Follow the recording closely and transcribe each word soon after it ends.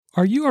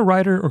Are you a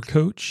writer or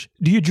coach?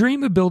 Do you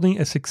dream of building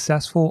a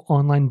successful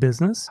online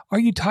business? Are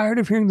you tired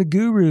of hearing the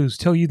gurus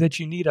tell you that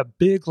you need a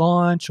big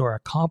launch or a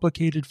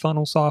complicated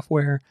funnel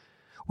software?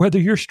 Whether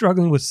you're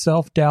struggling with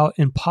self-doubt,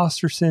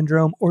 imposter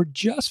syndrome, or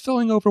just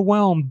feeling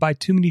overwhelmed by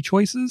too many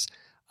choices,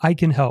 I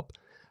can help.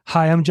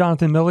 Hi, I'm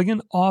Jonathan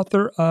Milligan,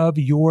 author of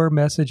Your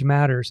Message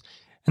Matters,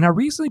 and I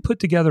recently put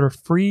together a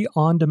free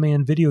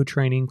on-demand video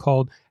training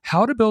called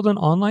How to Build an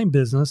Online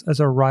Business as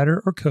a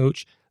Writer or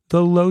Coach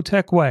the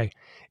Low-Tech Way.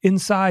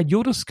 Inside,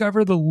 you'll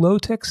discover the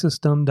low-tech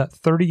system that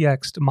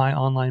 30x'd my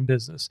online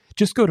business.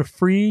 Just go to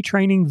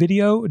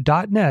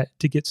freetrainingvideo.net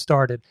to get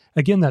started.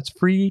 Again, that's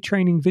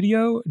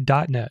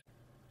freetrainingvideo.net.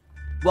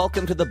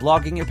 Welcome to the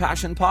Blogging Your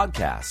Passion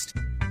podcast.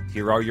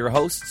 Here are your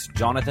hosts,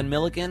 Jonathan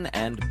Milligan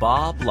and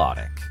Bob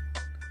Lodick.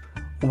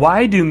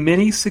 Why do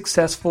many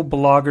successful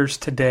bloggers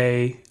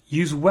today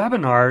use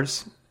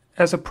webinars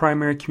as a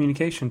primary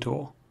communication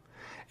tool?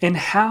 And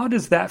how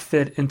does that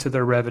fit into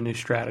their revenue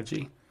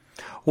strategy?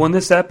 Well, in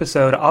this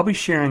episode, I'll be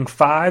sharing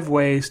 5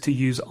 ways to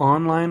use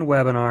online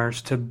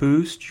webinars to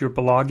boost your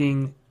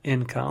blogging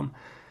income.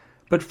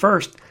 But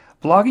first,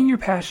 Blogging Your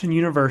Passion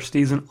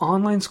University is an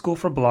online school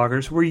for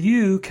bloggers where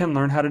you can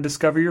learn how to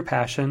discover your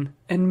passion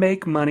and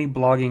make money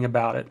blogging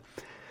about it.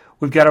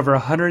 We've got over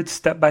 100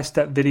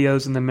 step-by-step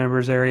videos in the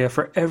members area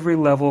for every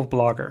level of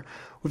blogger.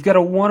 We've got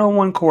a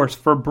 101 course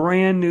for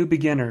brand new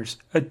beginners,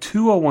 a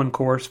 201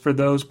 course for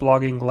those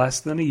blogging less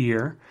than a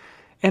year,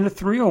 and a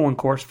 301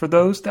 course for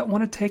those that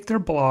want to take their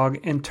blog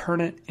and turn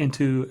it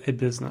into a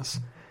business.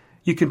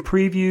 You can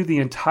preview the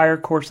entire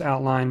course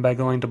outline by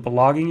going to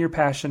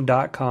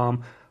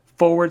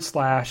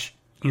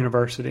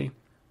bloggingyourpassion.com/university.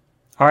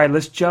 All right,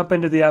 let's jump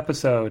into the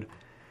episode.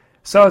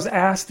 So I was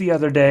asked the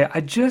other day,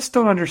 I just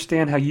don't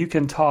understand how you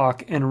can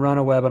talk and run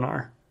a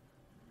webinar.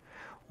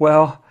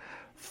 Well,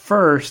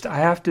 first, I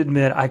have to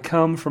admit I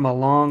come from a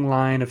long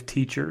line of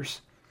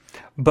teachers.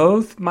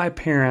 Both my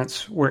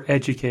parents were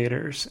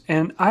educators,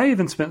 and I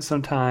even spent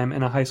some time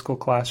in a high school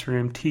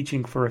classroom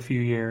teaching for a few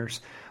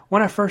years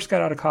when I first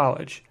got out of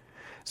college.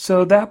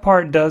 So that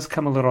part does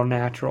come a little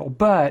natural,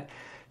 but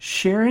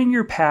sharing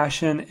your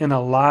passion in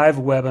a live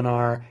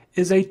webinar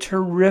is a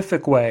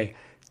terrific way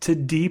to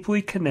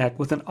deeply connect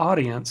with an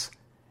audience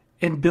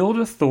and build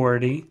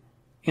authority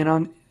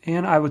and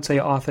I would say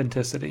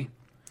authenticity.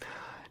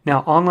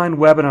 Now, online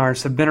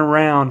webinars have been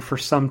around for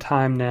some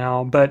time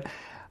now, but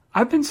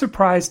I've been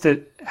surprised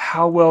at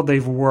how well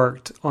they've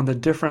worked on the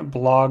different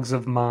blogs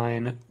of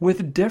mine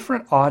with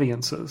different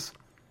audiences.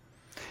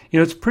 You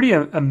know, it's pretty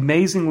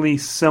amazingly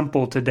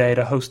simple today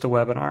to host a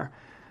webinar.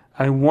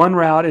 One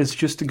route is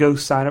just to go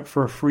sign up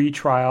for a free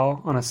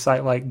trial on a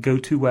site like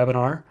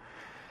GoToWebinar,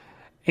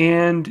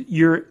 and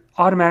you're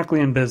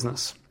automatically in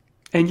business.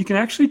 And you can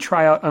actually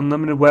try out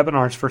unlimited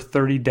webinars for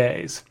 30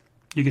 days.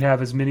 You can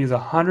have as many as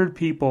 100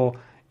 people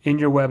in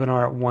your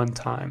webinar at one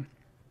time.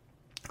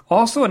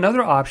 Also,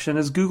 another option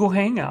is Google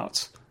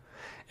Hangouts,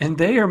 and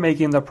they are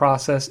making the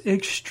process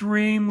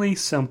extremely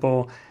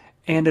simple,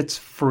 and it's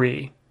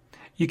free.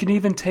 You can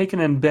even take an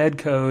embed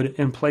code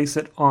and place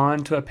it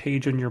onto a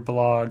page on your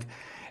blog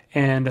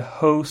and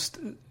host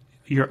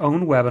your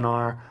own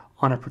webinar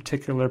on a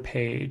particular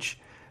page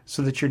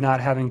so that you're not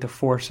having to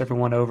force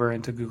everyone over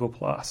into Google+.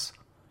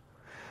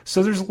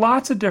 So there's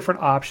lots of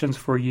different options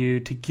for you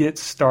to get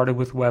started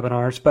with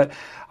webinars, but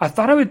I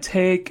thought I would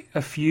take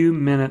a few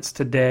minutes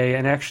today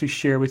and actually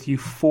share with you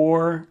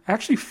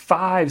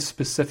 5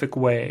 specific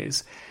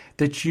ways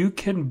that you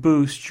can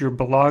boost your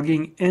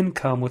blogging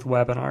income with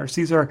webinars.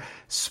 These are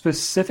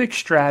specific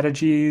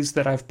strategies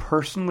that I've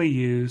personally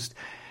used,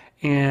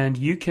 and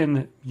you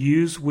can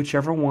use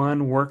whichever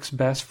one works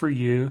best for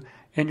you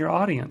and your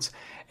audience.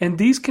 And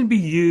these can be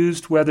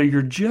used whether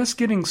you're just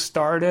getting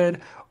started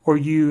or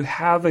you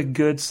have a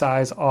good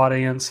size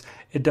audience.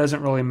 It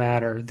doesn't really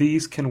matter.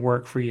 These can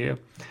work for you.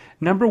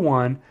 Number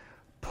 1,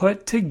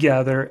 put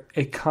together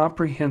a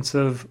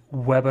comprehensive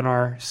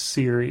webinar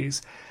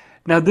series.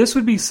 Now, this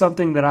would be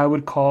something that I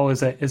would call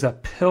as a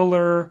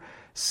pillar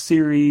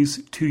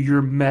series to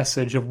your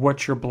message of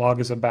what your blog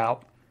is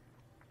about.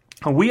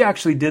 We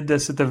actually did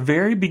this at the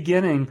very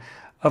beginning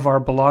of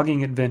our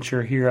blogging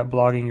adventure here at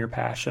Blogging Your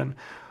Passion.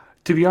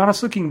 To be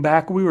honest, looking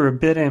back, we were a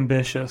bit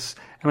ambitious.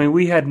 I mean,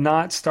 we had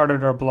not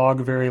started our blog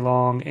very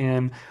long,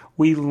 and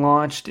we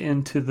launched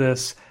into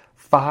this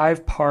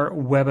 5-part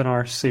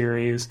webinar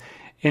series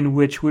in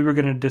which we were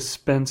going to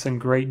dispense in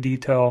great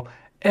detail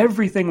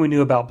everything we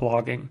knew about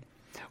blogging.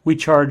 We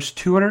charged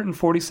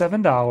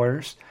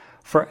 $247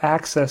 for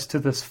access to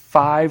this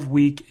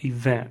 5-week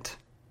event.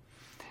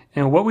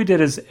 And what we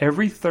did is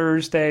every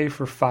Thursday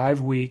for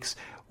 5 weeks,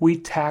 we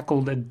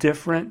tackled a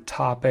different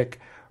topic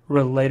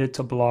related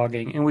to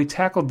blogging, and we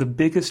tackled the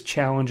biggest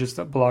challenges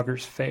that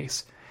bloggers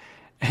face.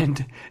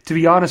 And to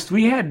be honest,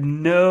 we had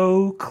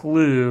no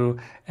clue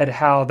at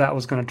how that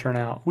was going to turn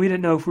out. We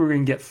didn't know if we were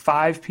going to get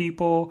 5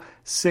 people,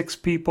 6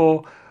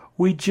 people.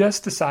 We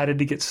just decided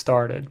to get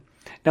started.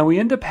 Now, we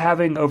ended up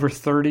having over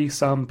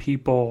 30-some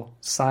people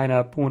sign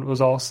up when it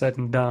was all said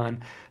and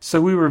done,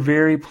 so we were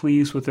very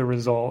pleased with the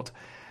result.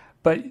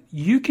 But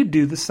you could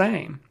do the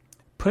same.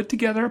 put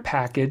together a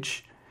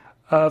package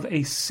of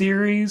a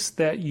series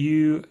that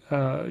you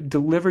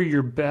deliver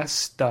your best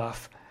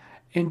stuff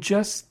and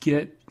just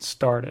get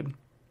started.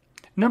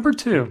 Number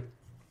 2,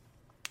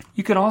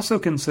 you can also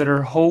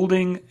consider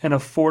holding an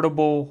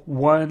affordable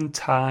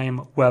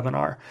one-time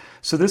webinar.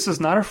 So this is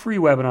not a free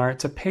webinar,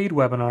 it's a paid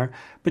webinar,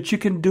 but you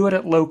can do it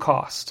at low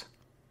cost.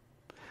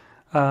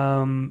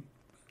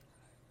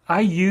 I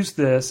use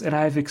this, and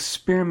I've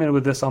experimented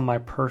with this on my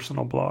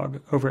personal blog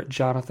over at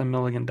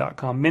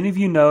jonathanmilligan.com. Many of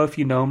you know, if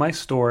you know my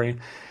story,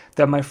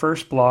 that my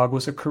first blog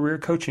was a career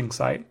coaching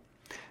site.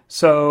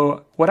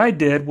 So what I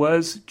did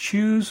was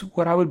choose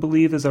what I would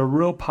believe is a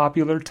real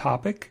popular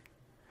topic,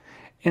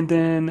 and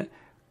then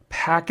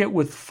pack it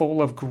with full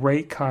of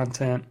great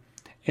content,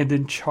 and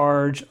then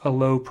charge a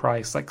low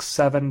price, like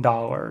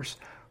 $7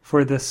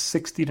 for this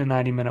 60 to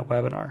 90 minute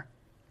webinar.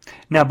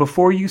 Now,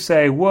 before you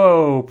say,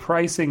 whoa,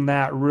 pricing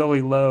that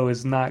really low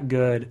is not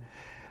good,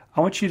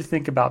 I want you to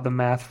think about the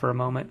math for a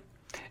moment.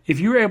 If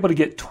you were able to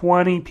get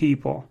 20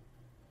 people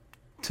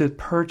to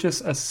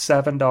purchase a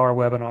 $7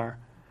 webinar,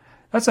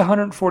 that's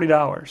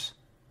 $140.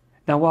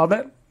 Now, while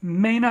that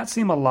may not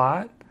seem a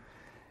lot,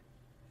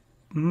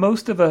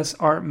 most of us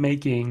aren't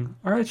making,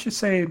 or let's just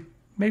say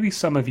maybe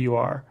some of you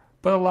are,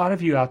 but a lot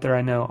of you out there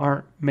I know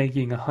aren't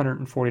making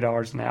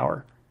 $140 an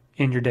hour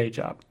in your day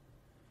job.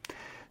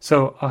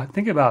 So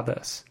think about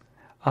this,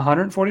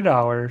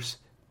 $140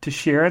 to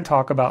share and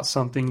talk about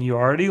something you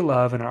already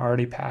love and are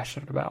already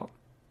passionate about.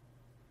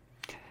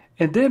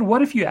 And then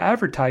what if you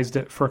advertised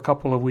it for a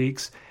couple of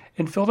weeks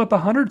and filled up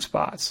 100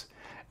 spots?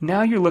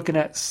 Now you're looking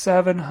at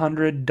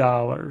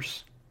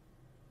 $700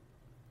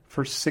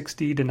 for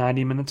 60 to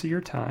 90 minutes of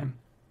your time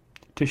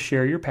to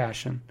share your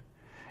passion,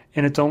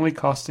 and it's only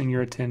costing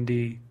your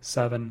attendee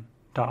 $7.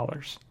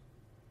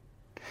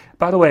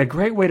 By the way, a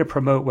great way to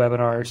promote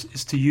webinars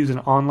is to use an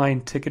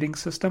online ticketing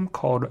system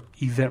called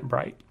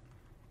Eventbrite.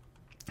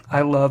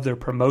 I love their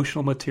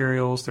promotional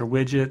materials, their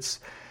widgets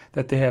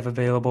that they have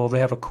available. They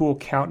have a cool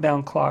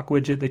countdown clock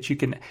widget that you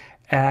can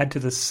add to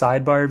the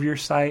sidebar of your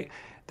site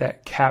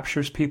that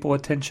captures people's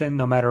attention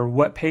no matter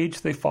what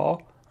page they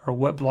fall or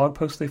what blog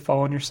post they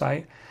fall on your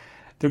site.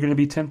 They're going to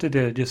be tempted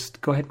to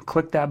just go ahead and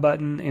click that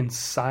button and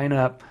sign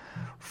up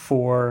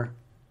for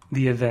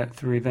the event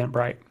through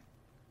Eventbrite.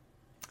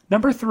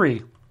 Number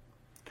 3,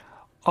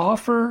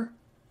 offer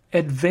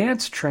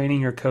advanced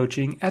training or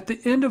coaching at the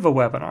end of a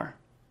webinar.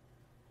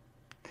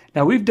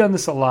 Now, we've done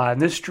this a lot,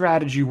 and this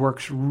strategy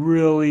works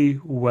really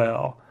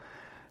well.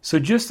 So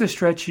just to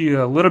stretch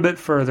you a little bit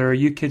further,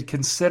 you could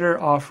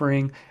consider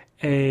offering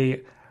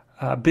a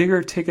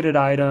bigger ticketed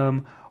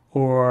item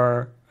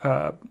or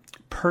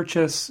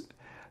purchase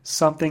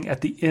something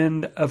at the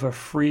end of a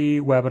free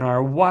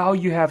webinar while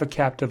you have a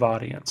captive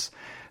audience.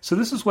 So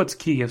this is what's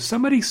key. If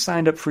somebody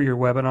signed up for your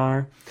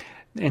webinar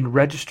and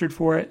registered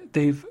for it,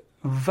 they've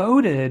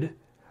voted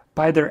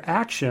by their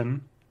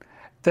action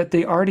that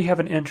they already have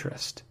an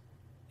interest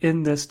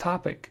in this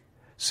topic.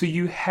 So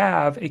you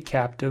have a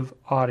captive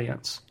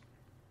audience.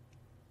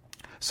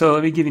 So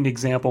let me give you an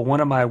example.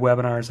 One of my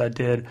webinars I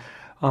did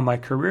on my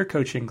career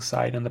coaching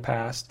site in the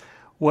past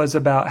was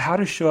about how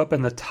to show up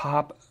in the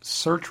top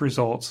search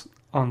results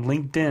on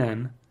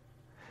LinkedIn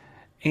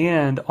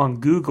and on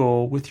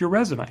Google with your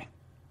resume.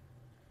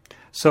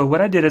 So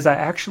what I did is I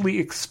actually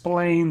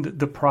explained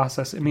the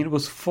process. I mean, it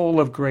was full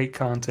of great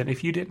content.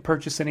 If you didn't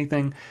purchase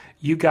anything,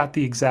 you got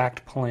the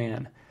exact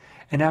plan.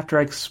 And after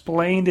I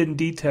explained in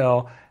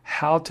detail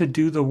how to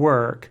do the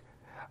work,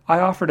 I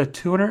offered a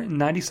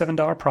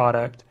 $297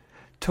 product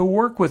to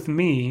work with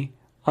me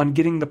on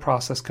getting the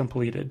process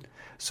completed.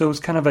 So it was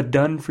kind of a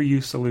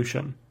done-for-you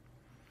solution.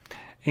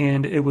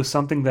 And it was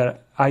something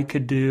that I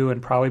could do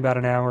in probably about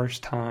an hour's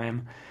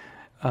time.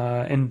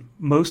 And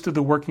most of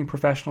the working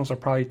professionals are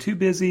probably too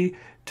busy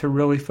to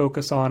really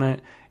focus on it.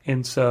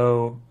 And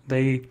so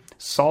they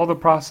saw the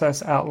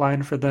process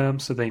outlined for them,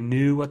 so they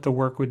knew what the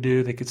work would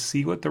do. They could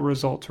see what the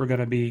results were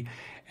going to be,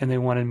 and they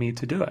wanted me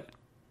to do it.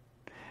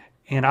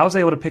 And I was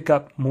able to pick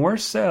up more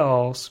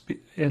sales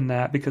in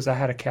that because I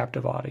had a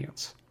captive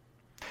audience.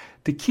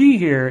 The key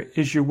here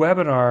is your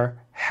webinar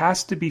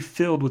has to be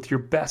filled with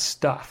your best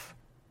stuff.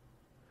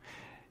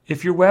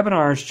 If your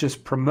webinar is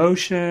just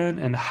promotion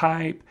and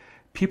hype,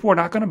 people are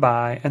not going to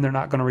buy and they're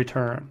not going to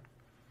return.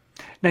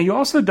 Now, you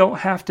also don't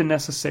have to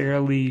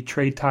necessarily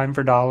trade time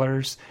for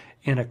dollars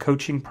in a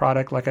coaching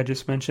product like I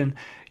just mentioned.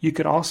 You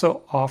can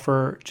also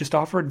offer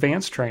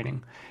advanced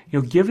training.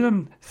 Give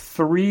them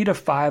 3 to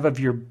 5 of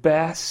your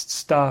best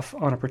stuff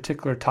on a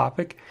particular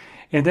topic,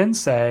 and then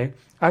say,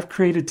 I've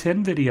created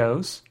 10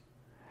 videos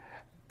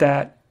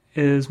that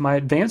is my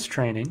advanced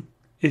training.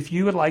 If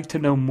you would like to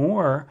know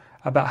more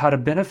about how to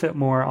benefit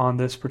more on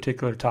this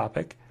particular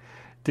topic,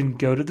 then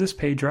go to this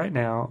page right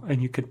now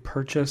and you could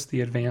purchase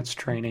the advanced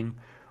training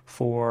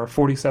for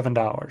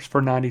 $47,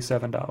 for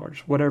 $97,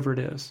 whatever it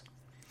is.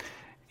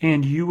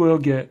 And you will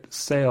get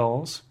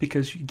sales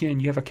because,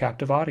 again, you have a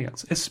captive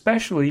audience,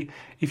 especially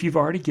if you've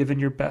already given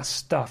your best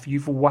stuff.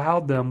 You've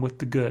wowed them with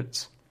the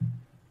goods.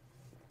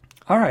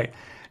 All right,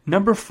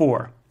 number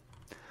 4,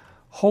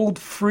 hold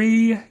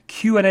free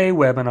Q&A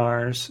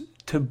webinars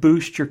to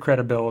boost your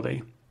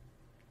credibility.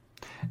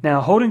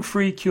 Now, holding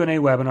free Q&A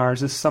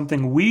webinars is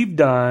something we've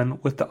done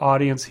with the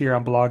audience here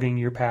on Blogging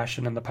Your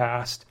Passion in the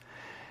past.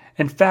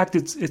 In fact,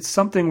 it's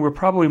something we're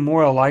probably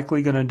more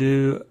likely going to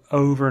do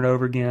over and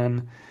over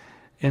again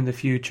in the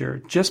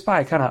future. Just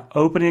by kind of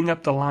opening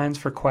up the lines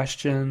for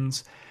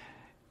questions,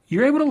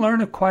 you're able to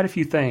learn quite a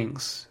few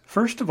things.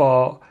 First of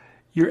all,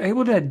 you're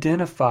able to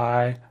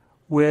identify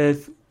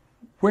with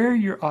where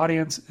your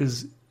audience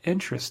is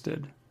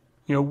interested.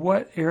 You know,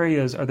 what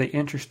areas are they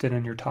interested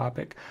in your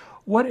topic?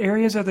 What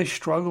areas are they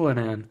struggling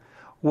in?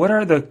 What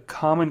are the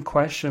common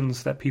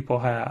questions that people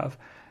have?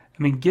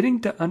 I mean, getting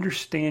to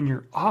understand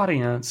your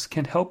audience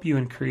can help you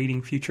in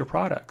creating future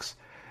products.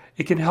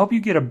 It can help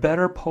you get a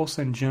better pulse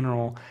in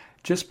general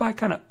just by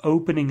kind of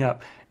opening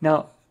up.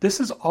 Now, this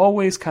is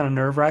always kind of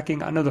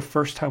nerve-wracking. I know the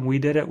first time we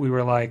did it, we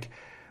were like,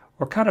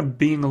 we're kind of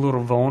being a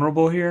little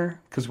vulnerable here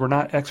because we're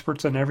not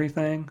experts in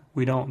everything.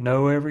 We don't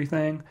know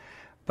everything.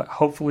 But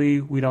hopefully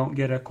we don't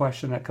get a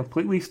question that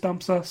completely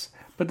stumps us.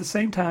 But at the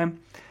same time,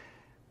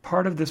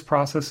 part of this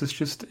process is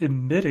just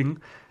admitting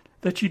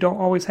that you don't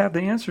always have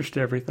the answers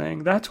to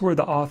everything. That's where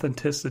the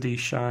authenticity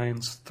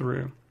shines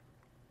through.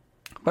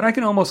 But I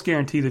can almost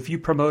guarantee that if you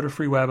promote a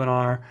free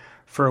webinar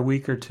for a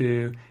week or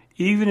two,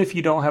 even if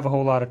you don't have a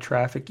whole lot of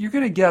traffic, you're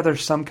going to gather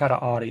some kind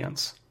of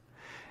audience.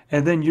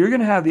 And then you're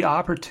going to have the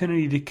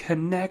opportunity to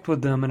connect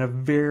with them in a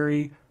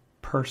very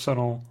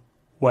personal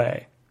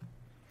way.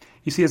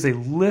 You see, as they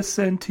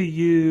listen to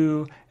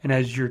you and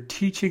as you're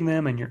teaching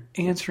them and you're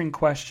answering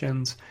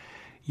questions,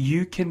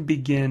 you can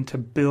begin to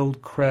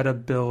build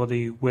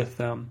credibility with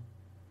them.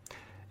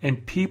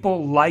 And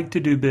people like to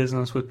do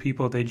business with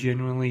people they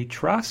genuinely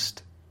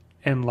trust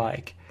and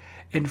like.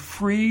 And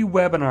free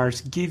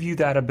webinars give you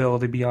that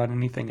ability beyond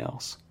anything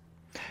else.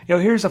 You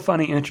know, here's a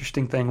funny,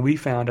 interesting thing we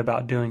found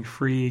about doing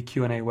free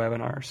Q&A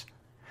webinars.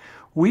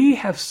 We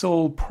have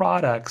sold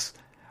products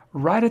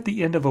right at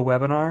the end of a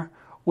webinar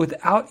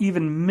without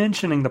even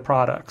mentioning the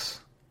products.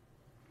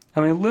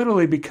 I mean,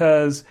 literally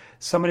because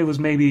somebody was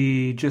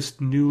maybe just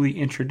newly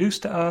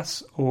introduced to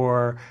us,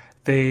 or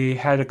they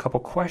had a couple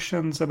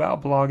questions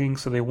about blogging,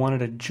 so they wanted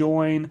to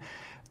join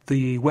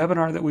the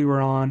webinar that we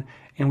were on,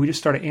 and we just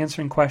started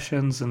answering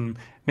questions, and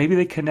maybe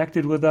they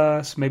connected with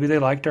us, maybe they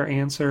liked our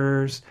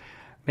answers,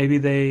 maybe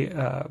they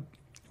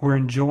were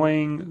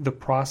enjoying the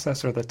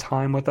process or the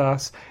time with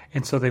us,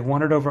 and so they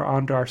wandered over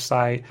onto our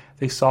site,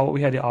 they saw what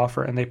we had to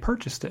offer, and they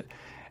purchased it.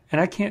 And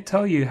I can't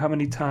tell you how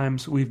many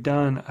times we've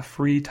done a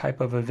free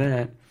type of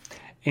event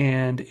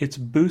and it's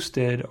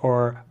boosted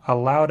or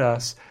allowed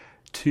us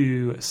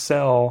to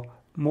sell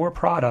more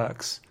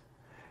products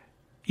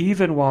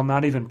even while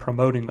not even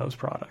promoting those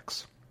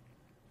products.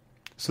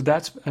 So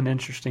that's an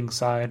interesting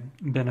side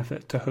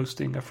benefit to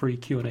hosting a free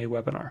Q&A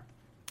webinar.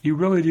 You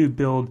really do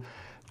build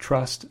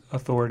trust,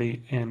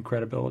 authority, and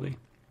credibility.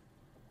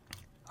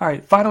 All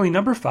right, finally,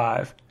 number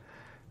 5,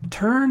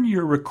 turn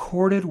your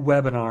recorded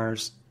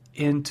webinars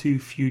into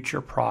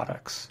future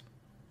products.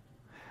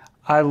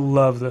 I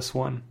love this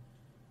one.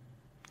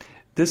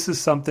 This is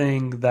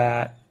something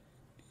that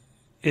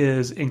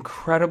is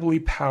incredibly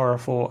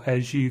powerful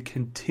as you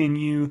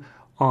continue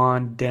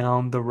on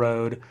down the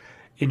road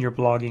in your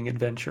blogging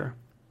adventure.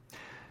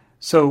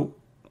 So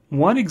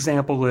one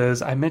example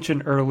is, I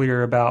mentioned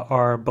earlier about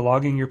our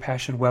Blogging Your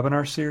Passion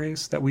webinar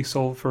series that we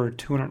sold for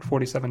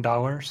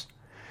 $247.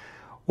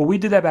 Well, we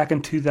did that back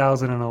in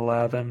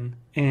 2011,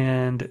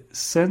 and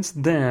since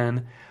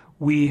then,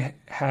 we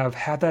have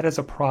had that as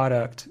a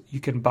product. You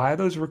can buy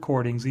those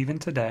recordings even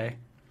today,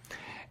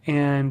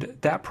 and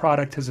that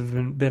product has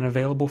been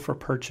available for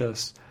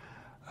purchase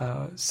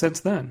since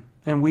then.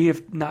 And we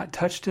have not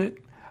touched it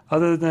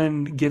other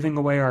than giving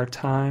away our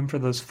time for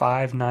those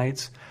 5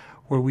 nights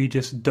where we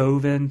just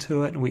dove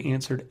into it and we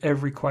answered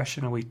every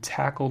question and we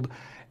tackled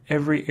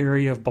every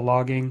area of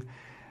blogging.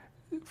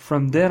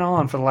 From then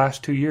on, for the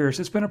last 2 years,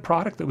 it's been a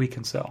product that we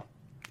can sell.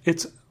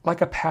 It's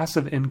like a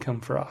passive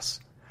income for us.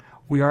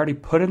 We already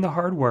put in the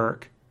hard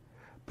work,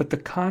 but the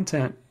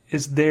content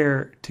is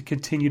there to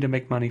continue to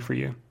make money for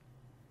you.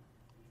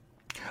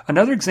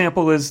 Another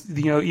example is,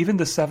 even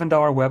the $7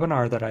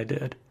 webinar that I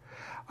did.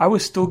 I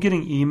was still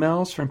getting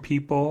emails from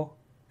people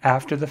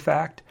after the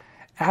fact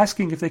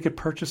asking if they could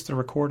purchase the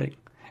recording.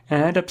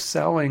 And I ended up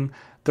selling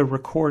the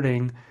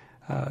recording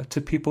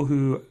to people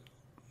who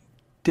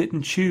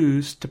didn't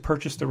choose to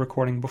purchase the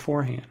recording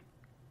beforehand.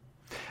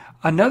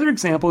 Another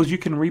example is you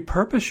can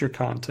repurpose your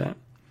content.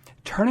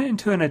 Turn it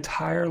into an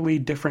entirely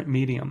different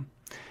medium.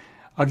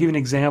 I'll give you an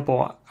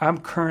example. I'm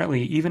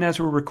currently, even as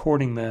we're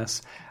recording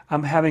this,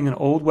 I'm having an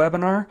old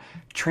webinar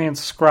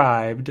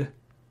transcribed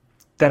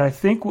that I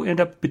think will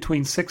end up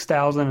between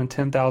 6,000 and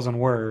 10,000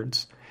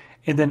 words.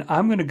 And then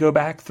I'm going to go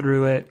back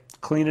through it,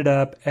 clean it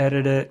up,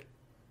 edit it,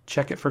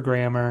 check it for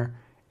grammar,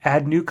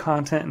 add new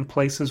content in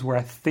places where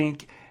I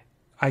think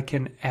I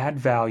can add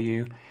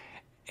value.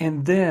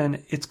 And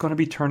then it's going to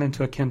be turned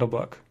into a Kindle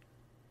book.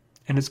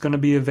 And it's going to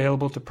be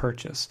available to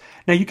purchase.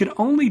 Now, you can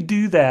only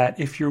do that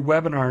if your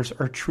webinars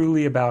are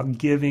truly about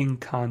giving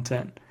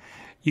content.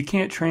 You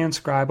can't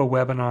transcribe a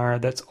webinar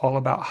that's all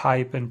about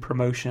hype and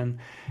promotion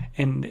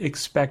and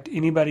expect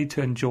anybody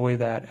to enjoy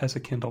that as a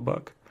Kindle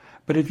book.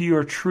 But if you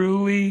are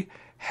truly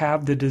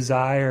have the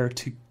desire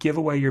to give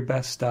away your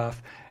best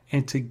stuff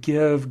and to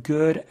give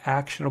good,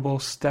 actionable,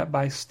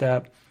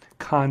 step-by-step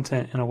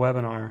content in a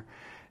webinar,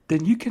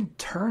 then you can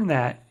turn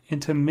that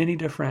into many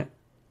different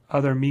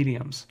other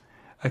mediums.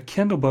 A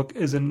Kindle book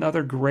is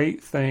another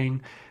great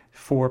thing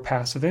for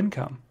passive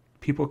income.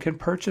 People can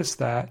purchase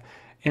that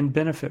and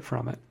benefit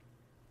from it.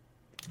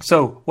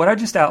 So what I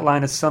just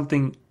outlined is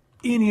something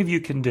any of you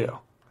can do.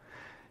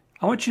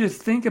 I want you to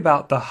think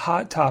about the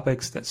hot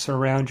topics that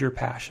surround your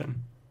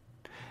passion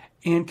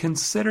and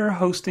consider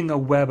hosting a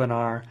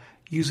webinar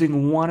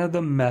using one of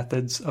the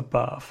methods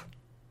above.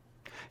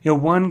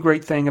 One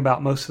great thing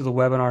about most of the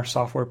webinar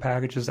software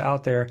packages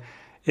out there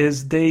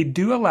is they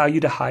do allow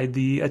you to hide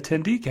the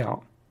attendee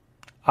count.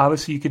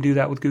 Obviously, you can do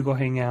that with Google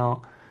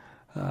Hangout.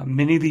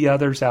 Many of the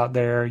others out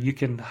there, you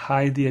can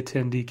hide the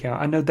attendee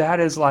count. I know that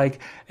is like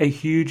a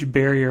huge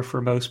barrier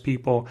for most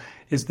people,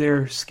 is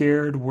they're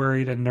scared,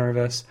 worried, and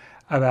nervous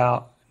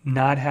about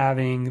not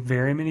having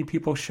very many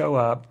people show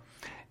up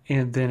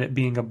and then it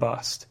being a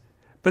bust.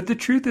 But the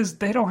truth is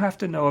they don't have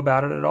to know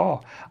about it at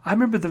all. I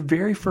remember the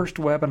very first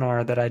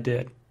webinar that I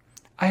did.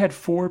 I had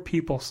 4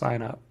 people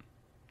sign up,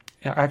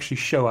 actually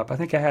show up. I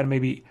think I had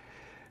maybe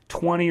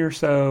 20 or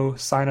so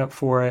sign up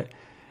for it,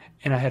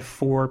 and I had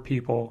 4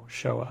 people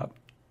show up.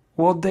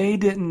 Well, they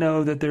didn't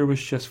know that there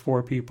was just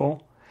 4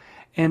 people,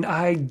 and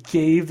I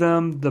gave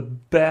them the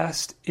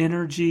best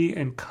energy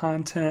and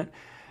content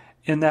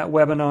in that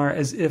webinar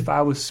as if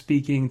I was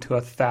speaking to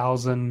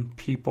 1,000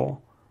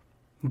 people.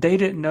 They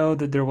didn't know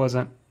that there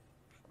wasn't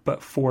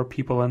but 4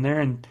 people in there,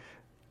 and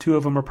 2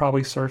 of them are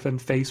probably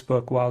surfing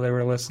Facebook while they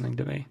were listening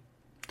to me.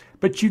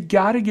 But you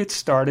got to get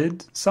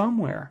started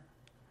somewhere.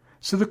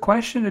 So the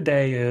question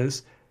today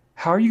is,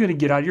 how are you going to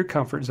get out of your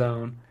comfort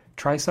zone,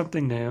 try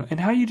something new, and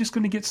how are you just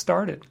going to get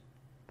started?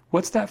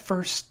 What's that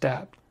first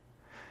step?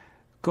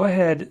 Go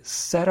ahead,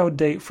 set a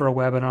date for a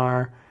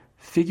webinar,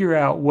 figure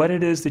out what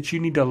it is that you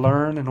need to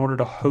learn in order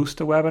to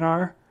host a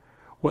webinar.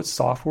 What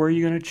software are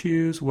you going to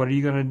choose? What are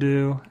you going to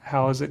do?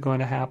 How is it going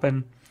to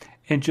happen?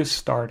 And just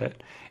start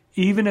it.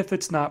 Even if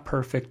it's not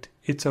perfect,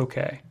 it's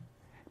okay,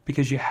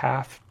 because you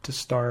have to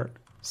start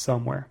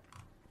somewhere.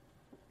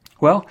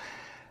 Well,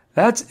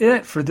 that's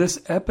it for this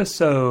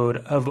episode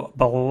of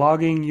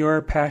Blogging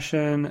Your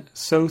Passion.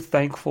 So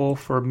thankful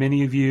for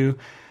many of you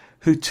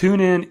who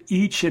tune in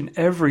each and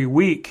every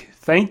week.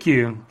 Thank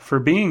you for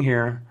being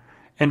here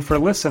and for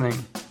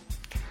listening.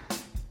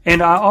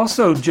 And I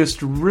also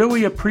just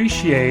really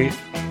appreciate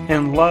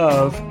and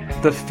love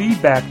the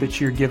feedback that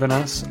you're giving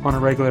us on a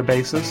regular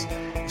basis,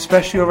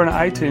 especially over on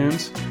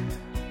iTunes.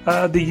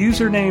 The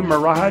username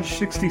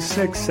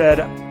Mirage66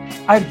 said,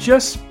 "I've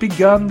just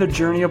begun the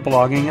journey of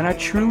blogging, and I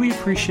truly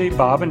appreciate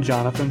Bob and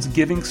Jonathan's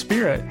giving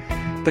spirit.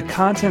 The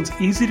content's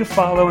easy to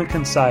follow and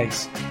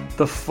concise.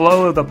 The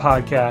flow of the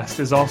podcast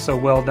is also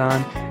well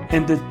done,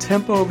 and the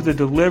tempo of the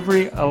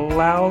delivery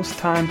allows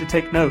time to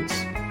take notes.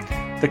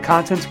 The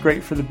content's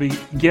great for the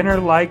beginner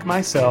like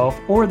myself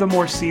or the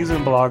more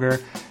seasoned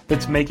blogger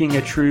that's making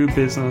a true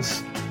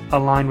business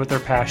aligned with their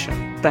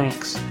passion.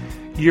 Thanks."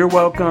 You're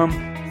welcome.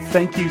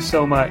 Thank you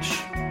so much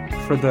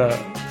for the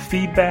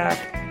feedback.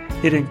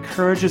 It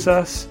encourages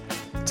us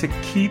to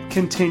keep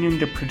continuing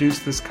to produce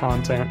this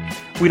content.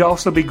 We'd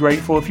also be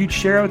grateful if you'd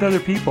share it with other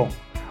people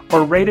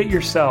or rate it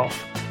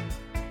yourself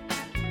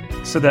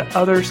so that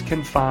others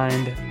can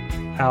find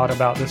out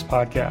about this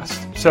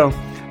podcast. So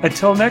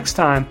until next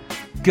time,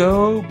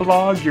 go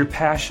blog your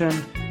passion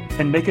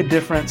and make a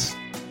difference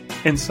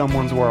in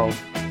someone's world.